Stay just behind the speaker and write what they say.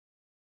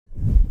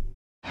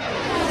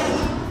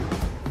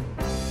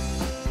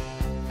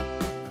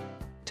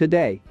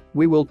Today,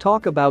 we will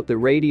talk about the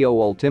radio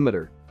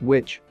altimeter,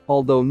 which,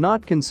 although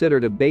not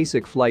considered a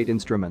basic flight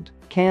instrument,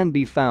 can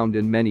be found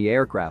in many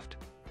aircraft.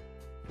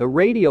 A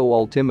radio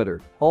altimeter,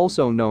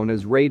 also known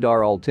as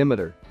radar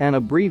altimeter and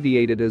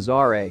abbreviated as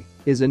RA,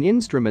 is an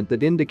instrument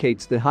that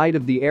indicates the height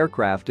of the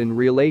aircraft in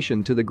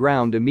relation to the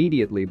ground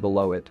immediately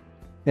below it.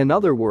 In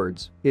other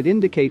words, it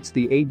indicates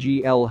the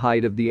AGL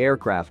height of the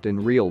aircraft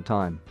in real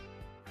time.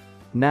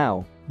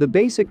 Now, the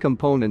basic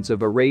components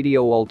of a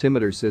radio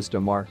altimeter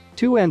system are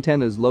two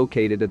antennas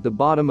located at the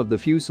bottom of the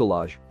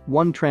fuselage,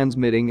 one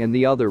transmitting and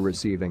the other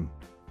receiving,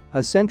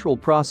 a central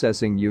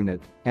processing unit,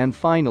 and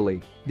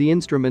finally, the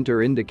instrument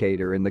or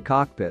indicator in the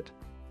cockpit.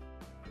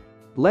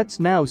 Let's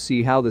now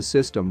see how the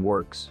system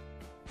works.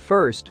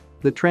 First,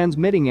 the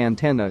transmitting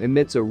antenna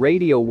emits a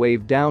radio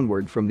wave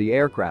downward from the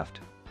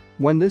aircraft.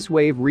 When this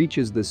wave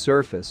reaches the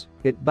surface,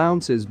 it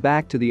bounces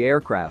back to the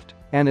aircraft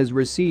and is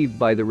received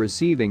by the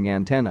receiving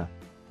antenna.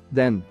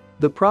 Then,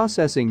 the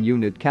processing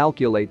unit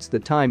calculates the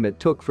time it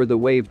took for the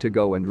wave to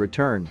go and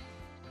return.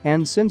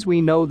 And since we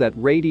know that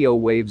radio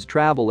waves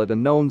travel at a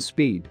known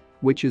speed,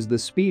 which is the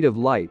speed of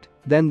light,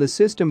 then the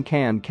system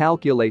can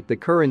calculate the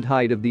current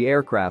height of the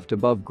aircraft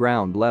above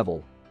ground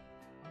level.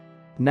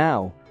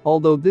 Now,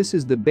 although this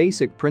is the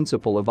basic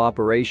principle of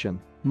operation,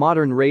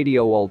 modern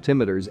radio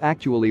altimeters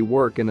actually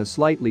work in a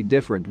slightly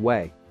different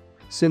way,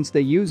 since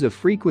they use a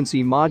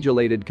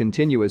frequency-modulated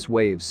continuous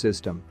wave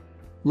system.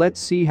 Let's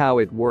see how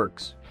it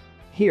works.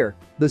 Here,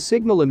 the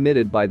signal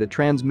emitted by the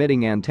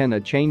transmitting antenna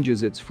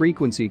changes its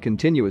frequency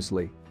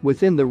continuously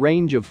within the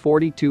range of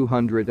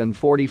 4200 and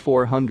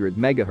 4400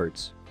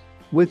 MHz.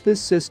 With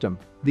this system,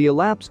 the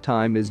elapsed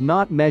time is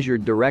not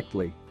measured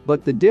directly,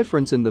 but the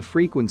difference in the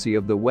frequency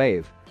of the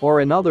wave,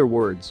 or in other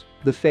words,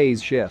 the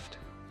phase shift.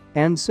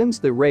 And since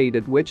the rate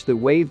at which the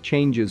wave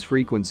changes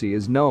frequency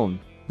is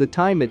known, the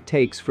time it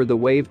takes for the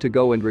wave to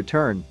go and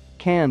return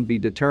can be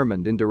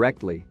determined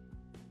indirectly.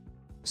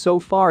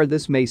 So far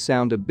this may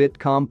sound a bit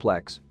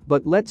complex,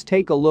 but let's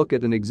take a look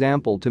at an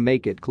example to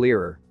make it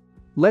clearer.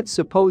 Let's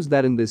suppose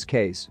that in this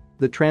case,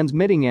 the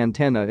transmitting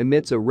antenna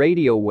emits a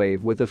radio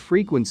wave with a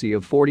frequency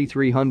of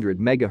 4300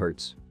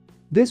 MHz.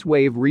 This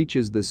wave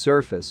reaches the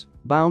surface,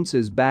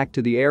 bounces back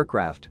to the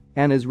aircraft,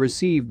 and is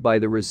received by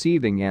the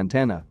receiving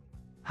antenna.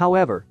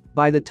 However,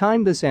 by the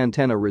time this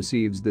antenna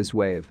receives this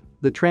wave,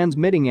 the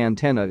transmitting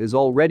antenna is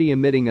already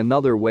emitting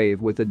another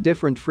wave with a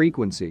different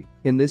frequency,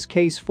 in this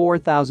case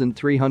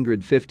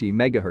 4350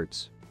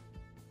 MHz.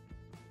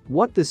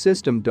 What the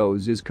system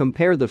does is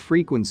compare the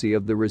frequency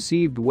of the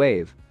received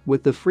wave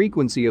with the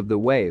frequency of the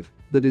wave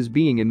that is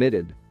being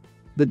emitted.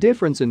 The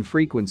difference in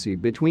frequency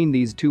between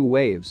these two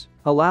waves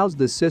allows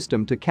the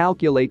system to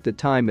calculate the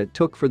time it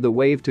took for the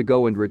wave to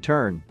go and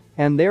return,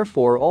 and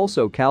therefore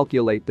also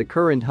calculate the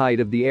current height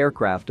of the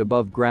aircraft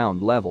above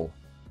ground level.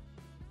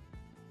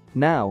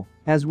 Now,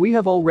 as we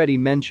have already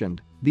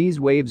mentioned, these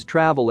waves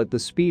travel at the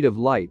speed of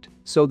light,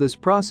 so this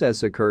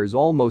process occurs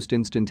almost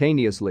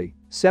instantaneously,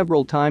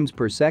 several times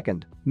per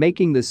second,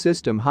 making the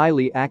system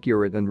highly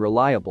accurate and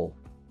reliable.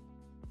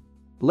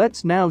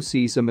 Let's now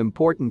see some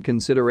important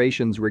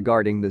considerations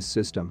regarding this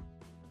system.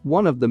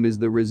 One of them is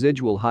the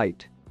residual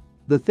height.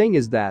 The thing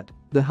is that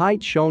the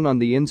height shown on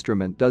the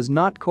instrument does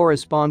not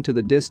correspond to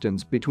the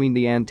distance between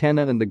the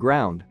antenna and the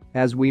ground,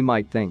 as we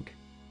might think.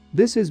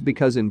 This is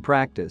because in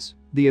practice,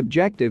 the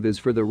objective is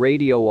for the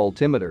radio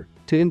altimeter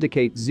to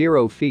indicate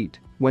 0 feet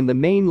when the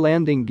main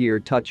landing gear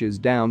touches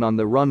down on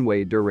the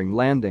runway during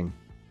landing.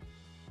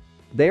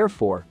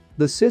 Therefore,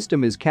 the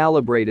system is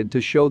calibrated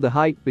to show the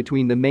height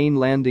between the main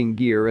landing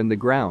gear and the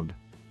ground.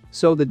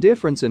 So the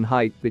difference in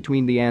height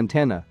between the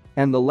antenna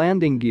and the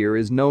landing gear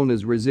is known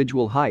as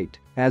residual height,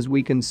 as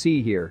we can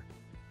see here.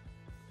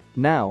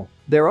 Now,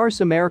 there are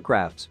some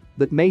aircrafts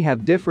that may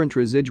have different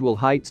residual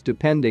heights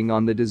depending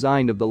on the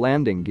design of the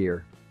landing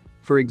gear.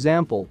 For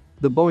example,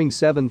 the Boeing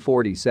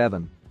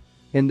 747.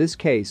 In this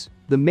case,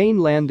 the main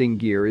landing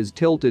gear is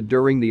tilted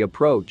during the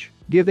approach,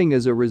 giving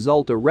as a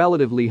result a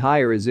relatively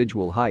higher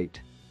residual height.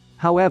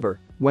 However,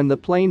 when the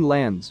plane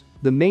lands,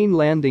 the main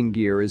landing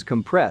gear is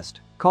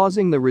compressed,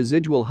 causing the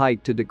residual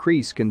height to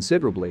decrease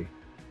considerably.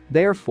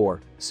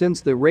 Therefore,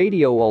 since the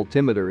radio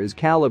altimeter is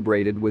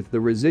calibrated with the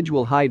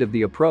residual height of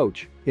the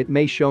approach, it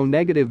may show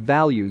negative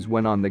values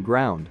when on the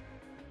ground.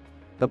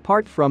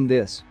 Apart from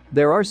this,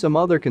 there are some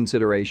other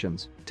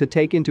considerations to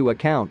take into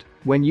account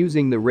when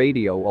using the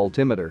radio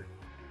altimeter.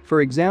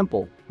 For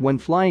example, when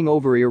flying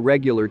over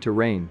irregular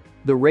terrain,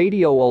 the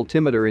radio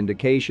altimeter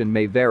indication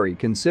may vary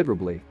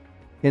considerably.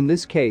 In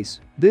this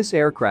case, this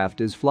aircraft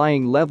is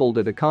flying leveled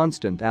at a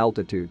constant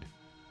altitude.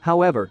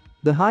 However,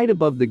 the height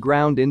above the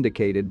ground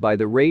indicated by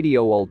the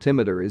radio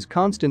altimeter is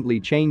constantly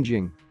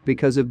changing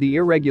because of the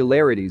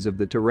irregularities of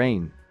the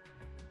terrain.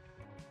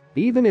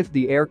 Even if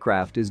the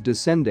aircraft is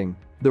descending,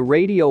 the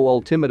radio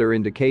altimeter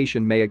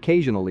indication may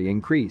occasionally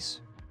increase.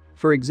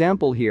 For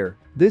example here,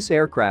 this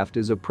aircraft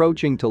is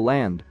approaching to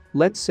land,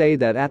 let's say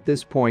that at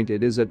this point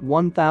it is at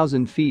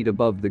 1,000 feet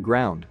above the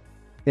ground.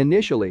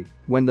 Initially,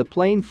 when the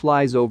plane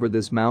flies over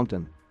this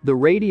mountain, the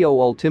radio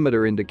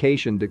altimeter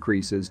indication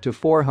decreases to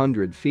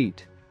 400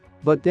 feet.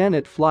 But then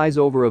it flies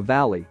over a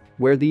valley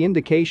where the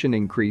indication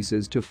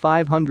increases to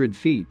 500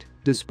 feet,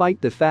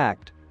 despite the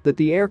fact that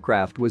the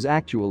aircraft was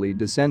actually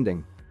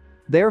descending.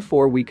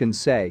 Therefore, we can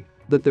say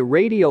that the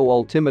radio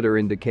altimeter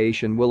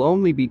indication will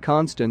only be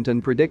constant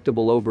and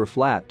predictable over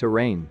flat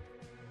terrain.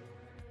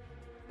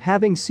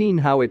 Having seen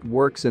how it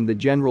works and the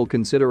general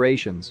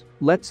considerations,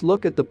 let's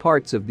look at the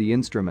parts of the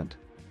instrument.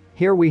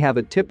 Here we have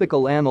a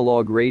typical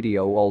analog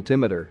radio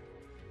altimeter.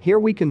 Here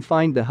we can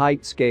find the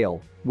height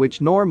scale,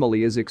 which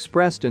normally is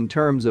expressed in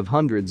terms of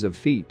hundreds of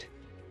feet.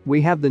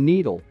 We have the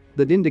needle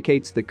that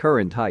indicates the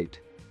current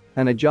height,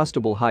 an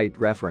adjustable height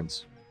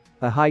reference,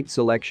 a height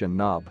selection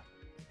knob,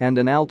 and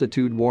an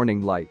altitude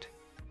warning light.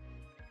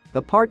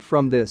 Apart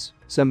from this,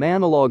 some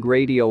analog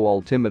radio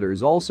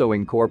altimeters also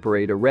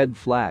incorporate a red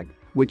flag,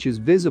 which is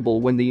visible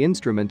when the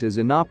instrument is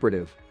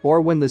inoperative or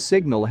when the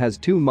signal has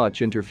too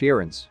much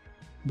interference,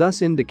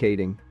 thus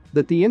indicating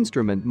that the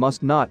instrument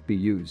must not be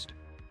used.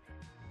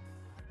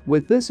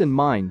 With this in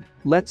mind,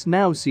 let's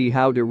now see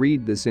how to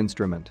read this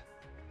instrument.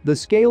 The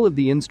scale of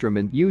the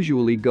instrument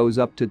usually goes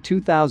up to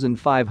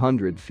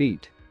 2,500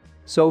 feet.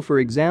 So for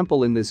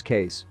example, in this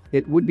case,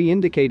 it would be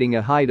indicating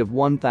a height of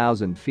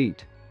 1,000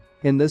 feet.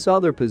 In this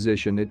other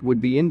position, it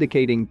would be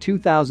indicating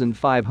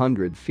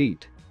 2,500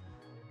 feet.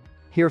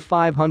 Here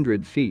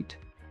 500 feet.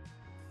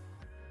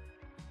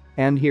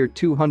 And here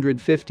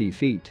 250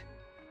 feet.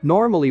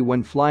 Normally,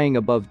 when flying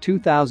above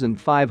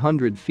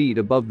 2,500 feet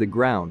above the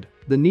ground,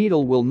 the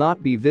needle will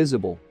not be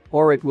visible,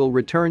 or it will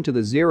return to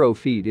the 0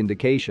 feet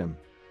indication.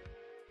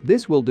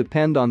 This will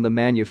depend on the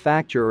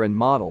manufacturer and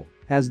model,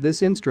 as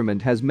this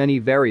instrument has many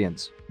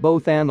variants,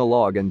 both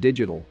analog and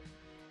digital.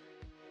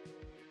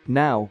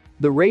 Now,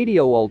 the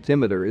radio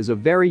altimeter is a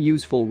very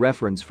useful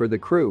reference for the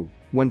crew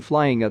when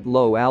flying at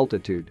low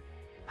altitude.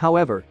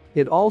 However,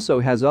 it also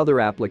has other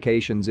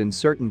applications in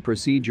certain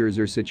procedures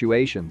or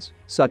situations,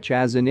 such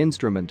as in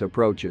instrument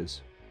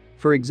approaches.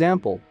 For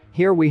example,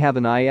 here we have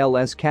an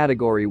ILS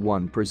Category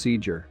 1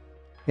 procedure.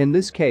 In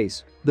this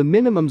case, the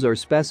minimums are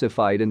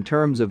specified in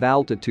terms of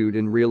altitude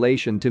in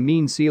relation to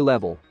mean sea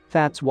level,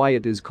 that's why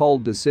it is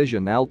called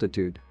decision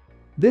altitude.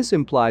 This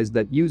implies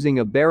that using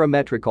a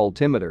barometric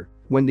altimeter,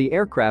 when the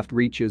aircraft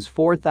reaches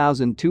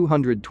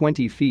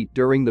 4,220 feet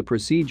during the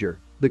procedure,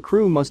 the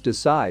crew must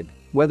decide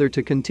whether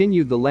to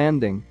continue the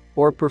landing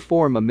or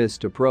perform a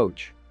missed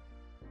approach.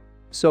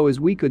 So as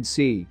we could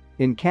see,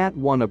 in Cat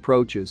 1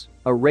 approaches,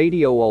 a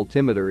radio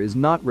altimeter is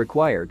not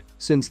required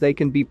since they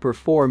can be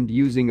performed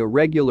using a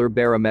regular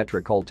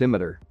barometric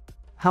altimeter.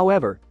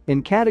 However,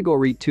 in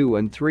Category 2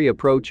 and 3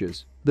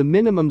 approaches, the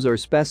minimums are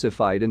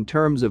specified in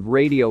terms of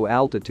radio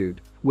altitude,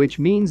 which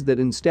means that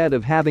instead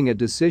of having a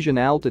decision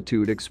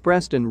altitude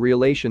expressed in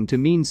relation to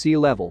mean sea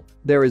level,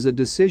 there is a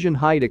decision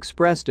height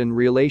expressed in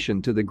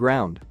relation to the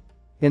ground.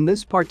 In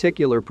this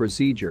particular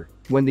procedure,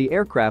 when the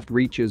aircraft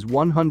reaches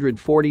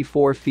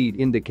 144 feet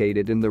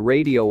indicated in the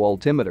radio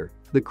altimeter,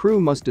 the crew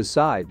must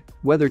decide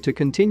whether to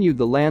continue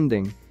the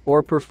landing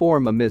or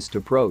perform a missed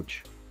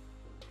approach.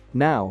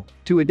 Now,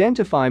 to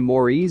identify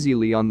more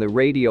easily on the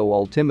radio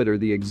altimeter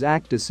the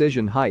exact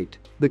decision height,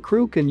 the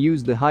crew can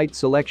use the height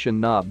selection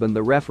knob and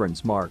the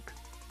reference mark.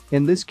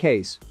 In this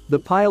case, the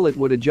pilot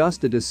would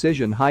adjust the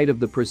decision height of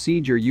the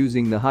procedure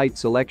using the height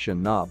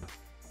selection knob.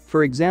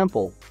 For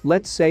example,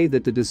 let's say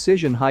that the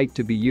decision height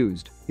to be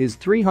used is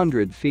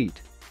 300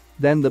 feet.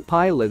 Then the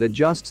pilot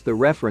adjusts the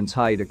reference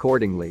height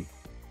accordingly.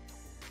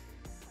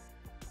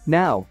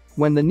 Now,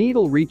 when the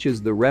needle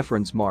reaches the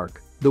reference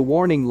mark, the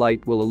warning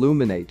light will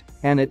illuminate,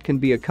 and it can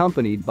be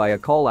accompanied by a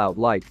call-out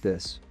like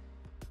this.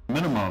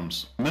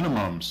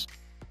 Minimums.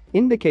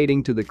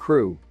 Indicating to the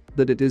crew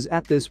that it is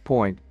at this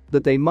point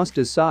that they must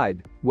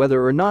decide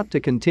whether or not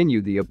to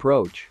continue the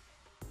approach.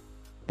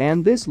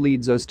 And this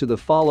leads us to the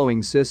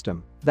following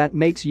system that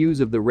makes use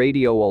of the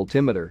radio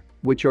altimeter,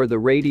 which are the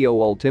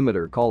radio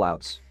altimeter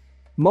callouts.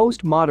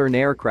 Most modern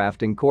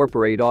aircraft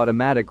incorporate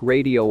automatic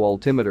radio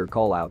altimeter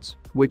callouts,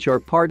 which are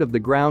part of the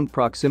Ground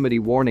Proximity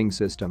Warning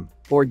System,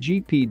 or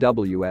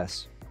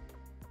GPWS.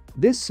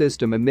 This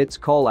system emits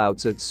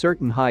callouts at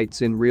certain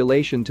heights in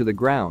relation to the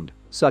ground,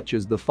 such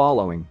as the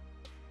following: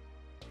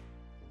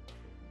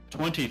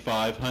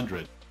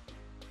 2,500,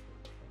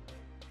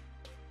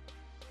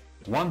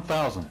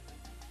 1,000,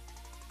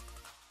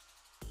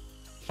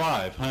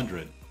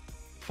 500,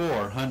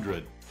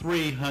 400,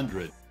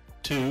 300,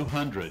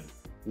 200,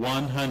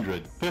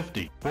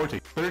 150, 40,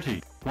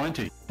 30,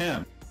 20,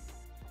 10.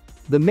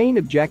 The main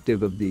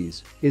objective of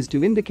these is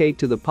to indicate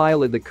to the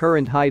pilot the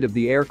current height of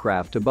the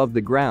aircraft above the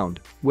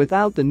ground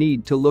without the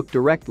need to look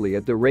directly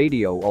at the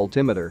radio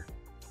altimeter.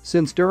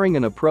 Since during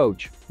an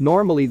approach,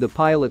 normally the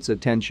pilot's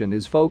attention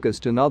is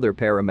focused on other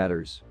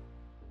parameters.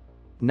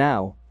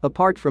 Now,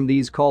 apart from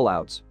these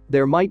callouts,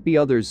 there might be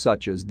others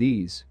such as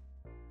these.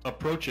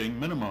 Approaching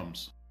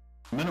minimums,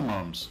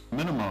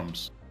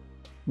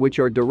 which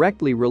are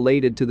directly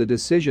related to the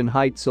decision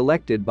height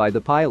selected by the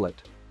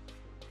pilot.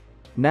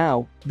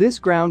 Now, this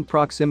ground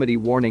proximity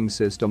warning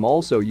system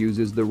also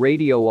uses the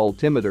radio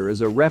altimeter as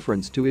a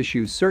reference to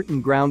issue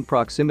certain ground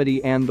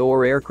proximity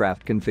and/or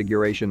aircraft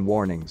configuration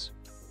warnings.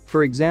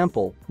 For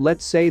example,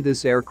 let's say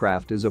this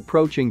aircraft is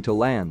approaching to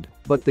land,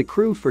 but the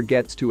crew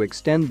forgets to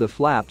extend the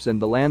flaps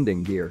and the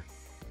landing gear.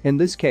 In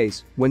this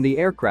case, when the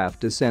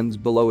aircraft descends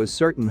below a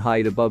certain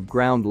height above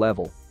ground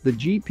level, the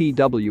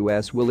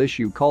GPWS will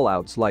issue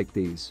callouts like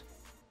these.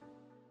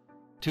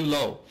 Too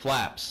low,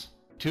 flaps.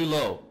 Too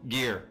low,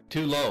 gear.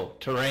 Too low,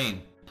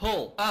 terrain.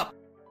 Pull up.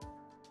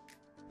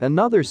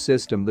 Another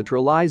system that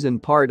relies in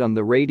part on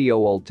the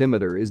radio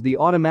altimeter is the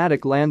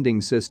automatic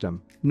landing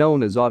system,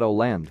 known as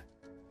auto-land.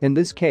 In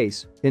this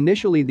case,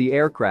 initially the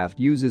aircraft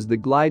uses the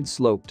glide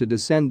slope to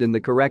descend in the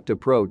correct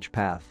approach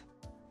path.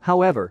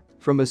 However,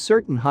 from a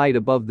certain height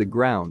above the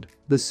ground,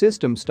 the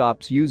system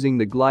stops using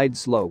the glide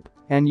slope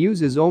and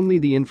uses only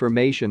the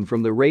information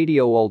from the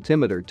radio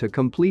altimeter to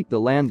complete the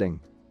landing.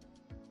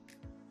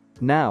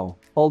 Now,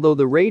 although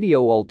the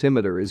radio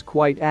altimeter is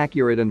quite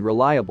accurate and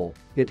reliable,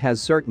 it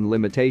has certain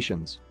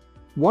limitations.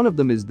 One of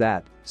them is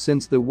that,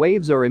 since the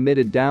waves are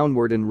emitted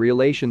downward in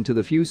relation to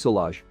the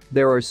fuselage,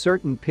 there are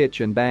certain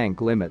pitch and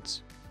bank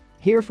limits.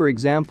 Here, for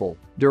example,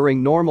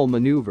 during normal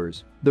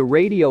maneuvers, the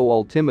radio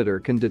altimeter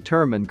can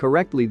determine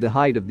correctly the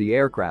height of the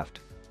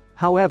aircraft.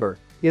 However,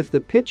 if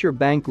the pitch or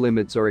bank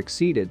limits are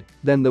exceeded,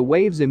 then the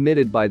waves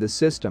emitted by the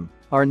system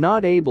are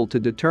not able to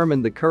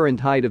determine the current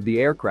height of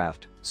the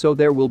aircraft, so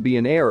there will be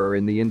an error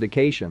in the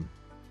indication.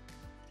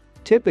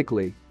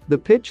 Typically, the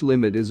pitch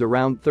limit is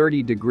around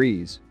 30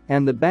 degrees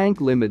and the bank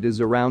limit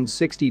is around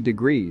 60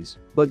 degrees,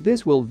 but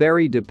this will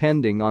vary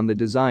depending on the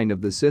design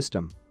of the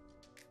system.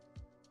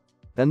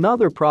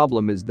 Another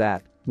problem is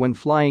that, when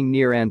flying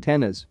near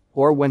antennas,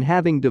 or when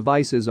having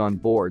devices on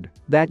board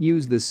that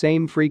use the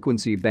same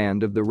frequency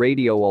band of the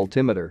radio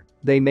altimeter,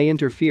 they may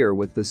interfere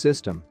with the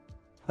system.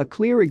 A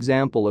clear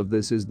example of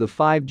this is the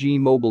 5G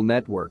mobile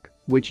network,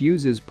 which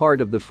uses part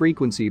of the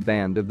frequency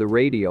band of the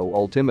radio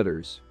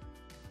altimeters.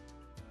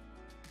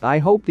 I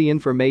hope the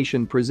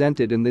information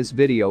presented in this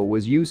video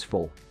was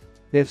useful.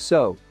 If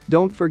so,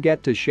 don't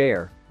forget to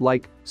share,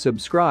 like,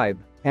 subscribe,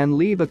 and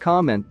leave a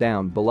comment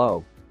down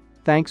below.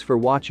 Thanks for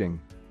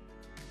watching.